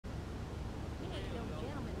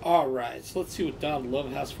Alright, so let's see what Don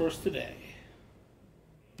Love has for us today.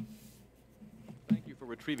 Thank you for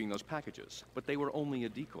retrieving those packages, but they were only a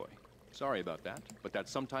decoy. Sorry about that, but that's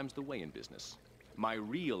sometimes the way in business. My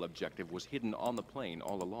real objective was hidden on the plane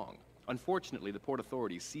all along. Unfortunately, the Port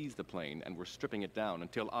Authority seized the plane and were stripping it down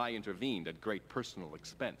until I intervened at great personal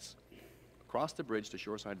expense. Cross the bridge to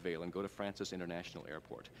Shoreside Vale and go to Francis International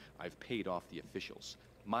Airport. I've paid off the officials.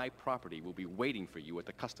 My property will be waiting for you at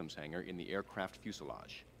the customs hangar in the aircraft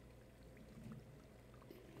fuselage.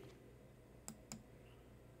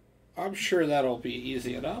 I'm sure that'll be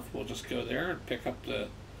easy enough. We'll just go there and pick up the,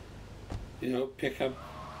 pick up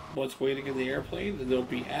what's waiting in the airplane, and there'll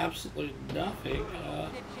be absolutely nothing,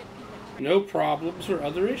 no problems or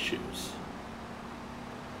other issues.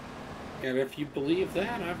 And if you believe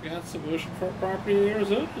that, I've got some oceanfront property in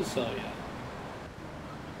Arizona to sell you.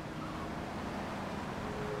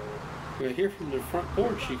 Right here from the front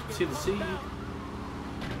porch, you can see the sea.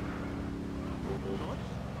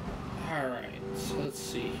 Alright, so let's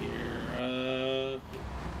see here. Okay.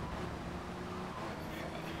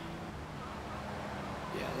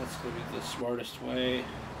 Yeah, that's going to be the smartest way.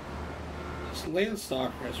 This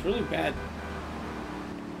Landstalker is really bad.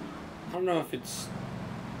 I don't know if it's...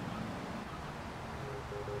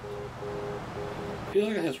 I feel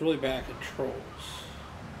like it has really bad controls.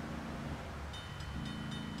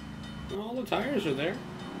 All the tires are there.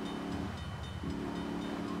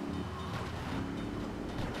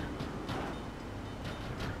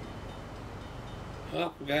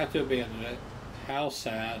 Well, we got to abandon it. How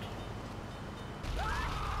sad.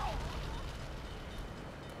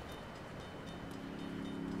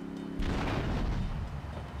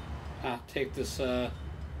 Take this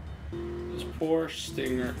poor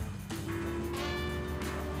Stinger.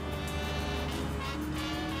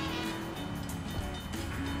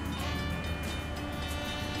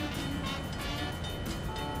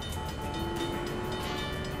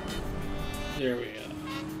 There we go.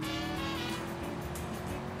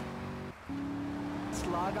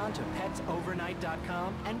 Log on to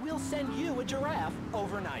petsovernight.com and we'll send you a giraffe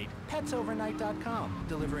overnight. Petsovernight.com,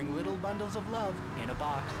 delivering little bundles of love in a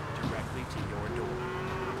box directly to your door.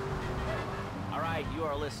 All right, you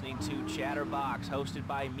are listening to Chatterbox, hosted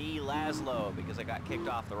by me, Laszlo, because I got kicked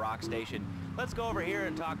off the rock station. Let's go over here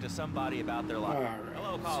and talk to somebody about their life. Right,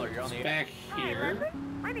 hello, caller. so you're on the air. Back here. Hi,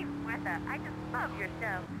 my name's Martha. I just love your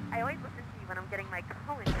show. I always listen to you when I'm getting my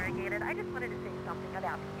colon irrigated. I just wanted to say something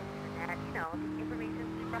about the internet. You know, the information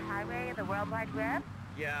superhighway and the World Wide Web.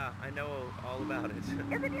 Yeah, I know all about it. Isn't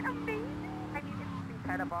it amazing? I mean, it's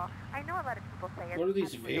incredible. I know a lot of people say it's What are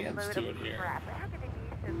these actually a vans load doing of here? crap, but how can they be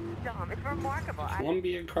so dumb? It's remarkable.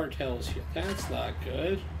 Colombian cartels here. That's not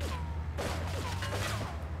good.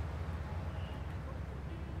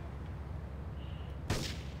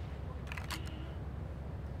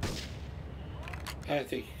 I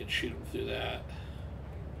think you can shoot him through that.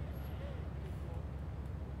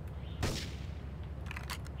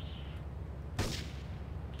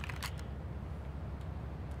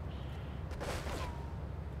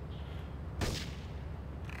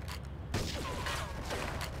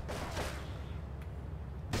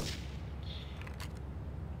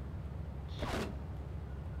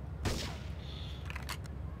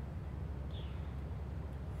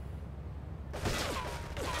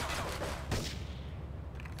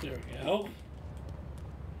 There we go.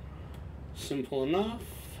 Simple enough.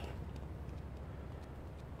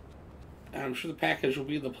 And I'm sure the package will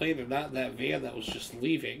be in the plane and not in that van that was just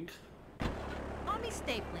leaving. On me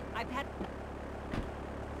stapling. I've had...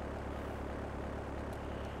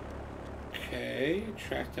 Okay,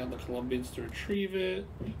 track down the Colombians to retrieve it.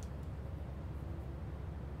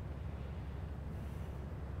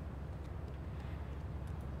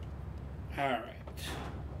 Alright.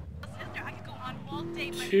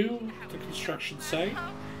 To the construction site.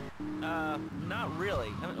 Not really.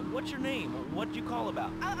 What's your name? What'd you call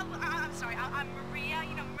about? I'm sorry, I'm Maria,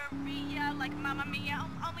 you know, Maria, like Mamma Mia,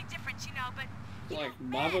 only different, you know, but... Like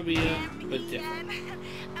Mamma Mia, but different.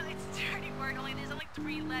 It's a dirty word, there's only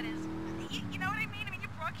 3 letters. You know what I mean? I mean,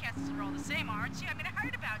 your broadcasters are all the same, aren't you? I mean, I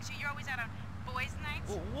heard about you. You're always out on boys'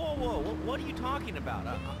 nights. Whoa, what are you talking about?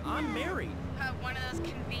 I'm married. One of those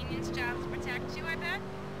convenience jobs to protect you, I bet?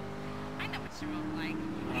 I know what you're all like.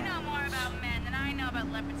 You know more about men than I know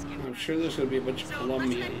about leopard skin. I'm sure there's going to be a bunch of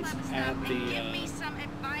Colombians at the give me some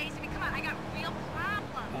advice. I mean, come on, I got real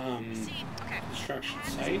problems. See, okay, construction I had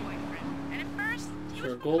this site. boyfriend, and at first, he So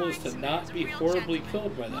our was goal is fine to to me. not He was a be real horribly gentleman.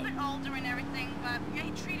 killed by A little them. bit older and everything, but yeah,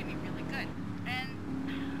 he treated me really good. And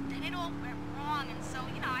then it all went wrong, and so,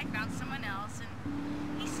 you know, I found someone else, and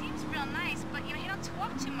he seems real nice, but, you know, he don't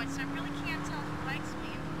talk too much, so I really can't tell if he likes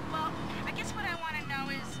me. And, well, I guess what I want to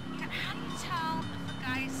know is,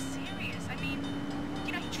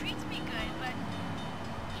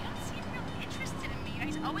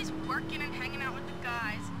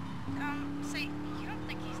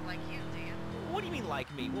 you, do you? What do you mean,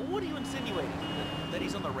 like me? Well, what are you insinuating? That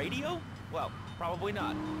he's on the radio? Well, probably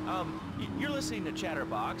not. You're listening to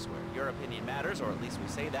Chatterbox, where your opinion matters, or at least we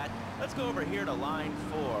say that. Let's go over here to line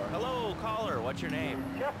 4. Hello, caller. What's your name?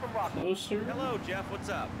 Jeff from Rock. Closer. Hello, Jeff. What's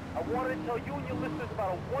up? I wanted to tell you and your listeners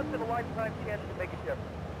about a once-in-a-lifetime chance to make a difference.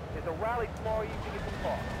 There's a rally tomorrow evening at the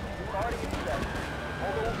park. Starting at 7.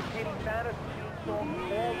 Although containing banners and theme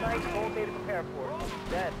songs all night, all day to prepare for it.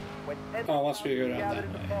 Then, when 10 Oh, let's go down gathered that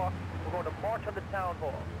in the way. park, we're going to march on the town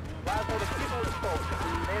hall. Laszlo, the people spoke.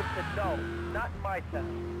 They have said no, not in my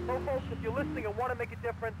town. So, folks, if you're listening and want to make a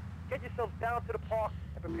difference, get yourselves down to the park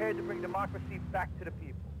and prepare to bring democracy back to the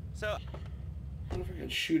people. So, I wonder if I can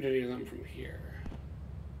shoot any of them from here.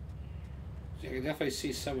 So I can definitely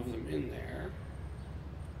see some of them in there.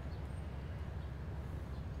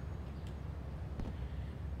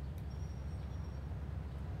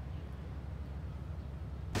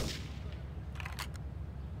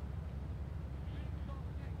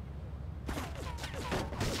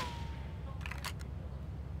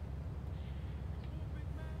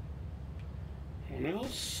 Anyone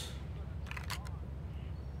else?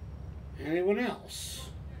 Anyone else?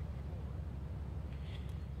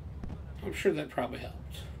 I'm sure that probably helped.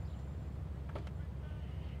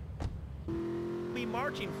 be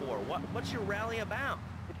marching for? What's your rally about?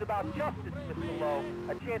 It's about justice, Mr. Lowe.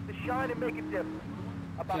 A chance to shine and make a difference.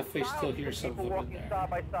 About Definitely still hear thousands of some people of them in walking there. side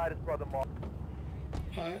by side as Brother Mark.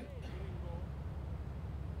 What? You're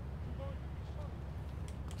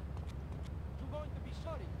going to be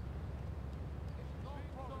sorry. It's no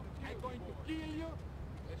problem. I'm going to kill you.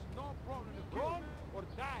 It's no problem to run or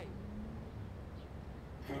die.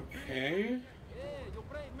 Okay. Hey, you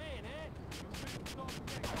brave man, eh? You big tough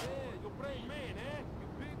Yankee. Hey, you brave man, eh? You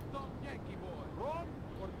big tough Yankee boy. Run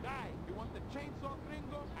or die. You want the chainsaw,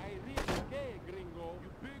 gringo? I really care, gringo. You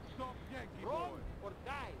big tough Yankee boy. Run or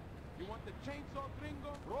die. You want the chainsaw,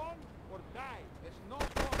 gringo? Run or die. It's no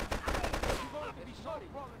problem. You're going to be sorry.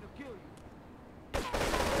 No problem to kill you.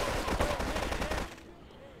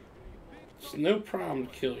 It's no problem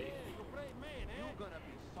to kill you. You brave man, eh? You're gonna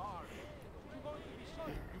be sorry. You're going to be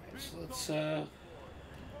sorry. Alright, so let's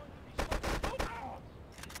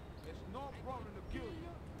It's no problem to kill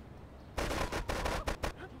you.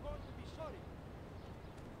 You're going to be sorry.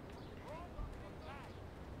 Run or die.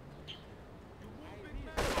 You move big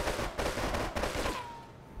man.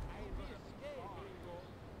 I risk, gringo.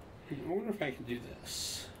 I wonder if I can do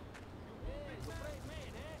this. Hey, you brave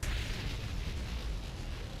man, eh?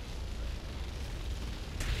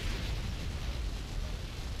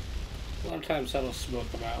 A lot of times that'll smoke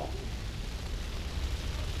them out.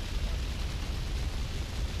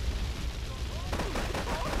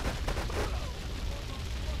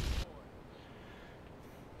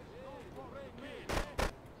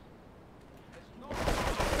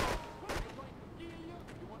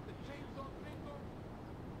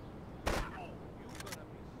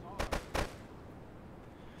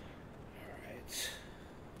 Alright.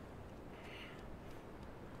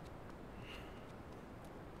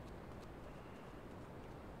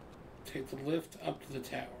 Take the lift up to the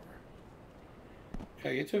tower.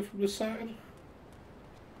 Can I get to it from this side?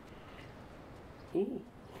 Ooh.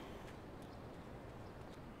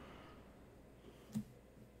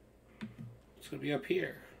 It's gonna be up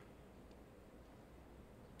here.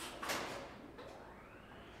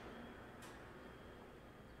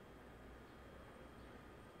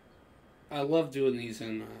 I love doing these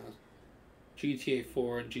in GTA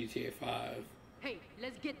 4 and GTA 5. Hey,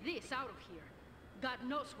 let's get this out of here. God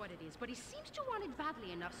knows what it is, but he seems to want it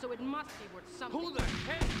badly enough, so it must be worth something. Who the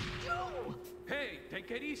heck? You! Hey, take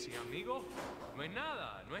it easy, amigo. No es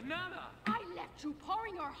nada, no es nada. I left you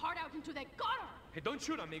pouring your heart out into the gutter! Hey, don't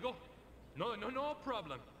shoot, amigo. No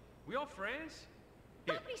problem. We all friends.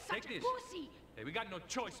 Here, Don't be take such a this. pussy! Hey, we got no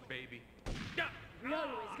choice, baby. Yeah. You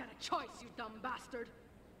always got a choice, you dumb bastard.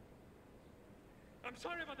 I'm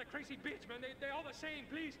sorry about the crazy bitch, man. They're all the same.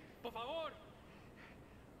 Please, por favor.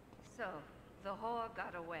 So, the whore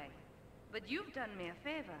got away. But you've done me a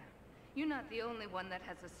favor. You're not the only one that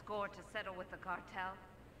has a score to settle with the cartel.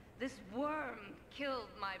 This worm killed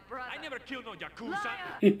my brother. I never killed no Yakuza.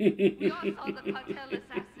 Liar! We all saw the cartel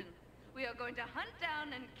assassin. We are going to hunt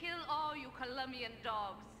down and kill all you Colombian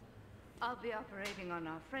dogs. I'll be operating on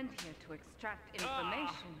our friend here to extract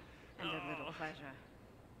information and a little pleasure.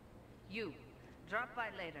 You, drop by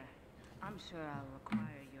later. I'm sure I'll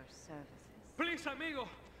require your services. Please, amigo.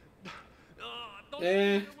 Don't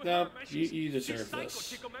Eh, deal with no, her, man. you She's deserve psycho, this.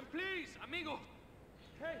 Chico, man. Please, amigo.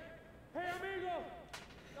 Hey, amigo.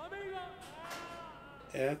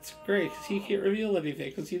 That's great, because he can't reveal anything,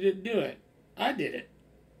 because he didn't do it. I did it.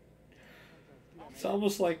 It's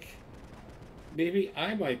almost like maybe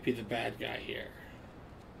I might be the bad guy here.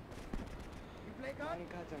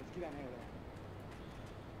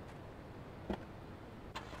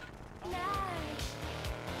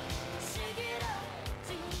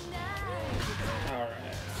 Alright.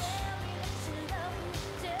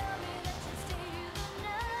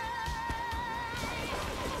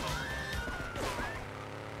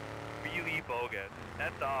 Really bogus.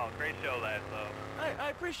 That's all. Great show, lads, though. I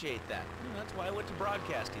appreciate that. That's why I went to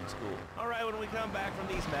broadcasting school. All right, when we come back from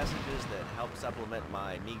these messages that help supplement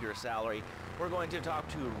my meager salary, we're going to talk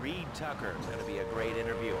to Reed Tucker. It's going to be a great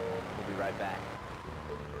interview. We'll be right back.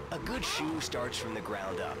 A good shoe starts from the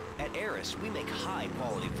ground up. At Aero, we make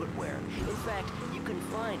high-quality footwear. In fact, you can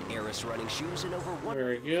find Aero running shoes in over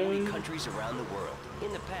 140 countries around the world.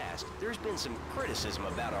 In the past, there's been some criticism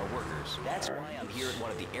about our workers. That's why I'm here at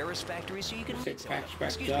one of the Aero factories so you can fix them.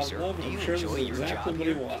 Excuse me, sir. Do you enjoy your job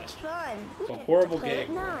here? It's a horrible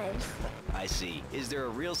game. I see. Is there a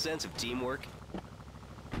real sense of teamwork?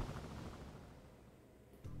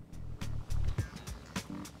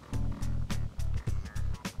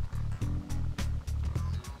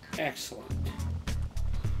 Excellent.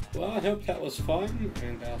 Well, I hope that was fun,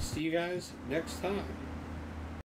 and I'll see you guys next time.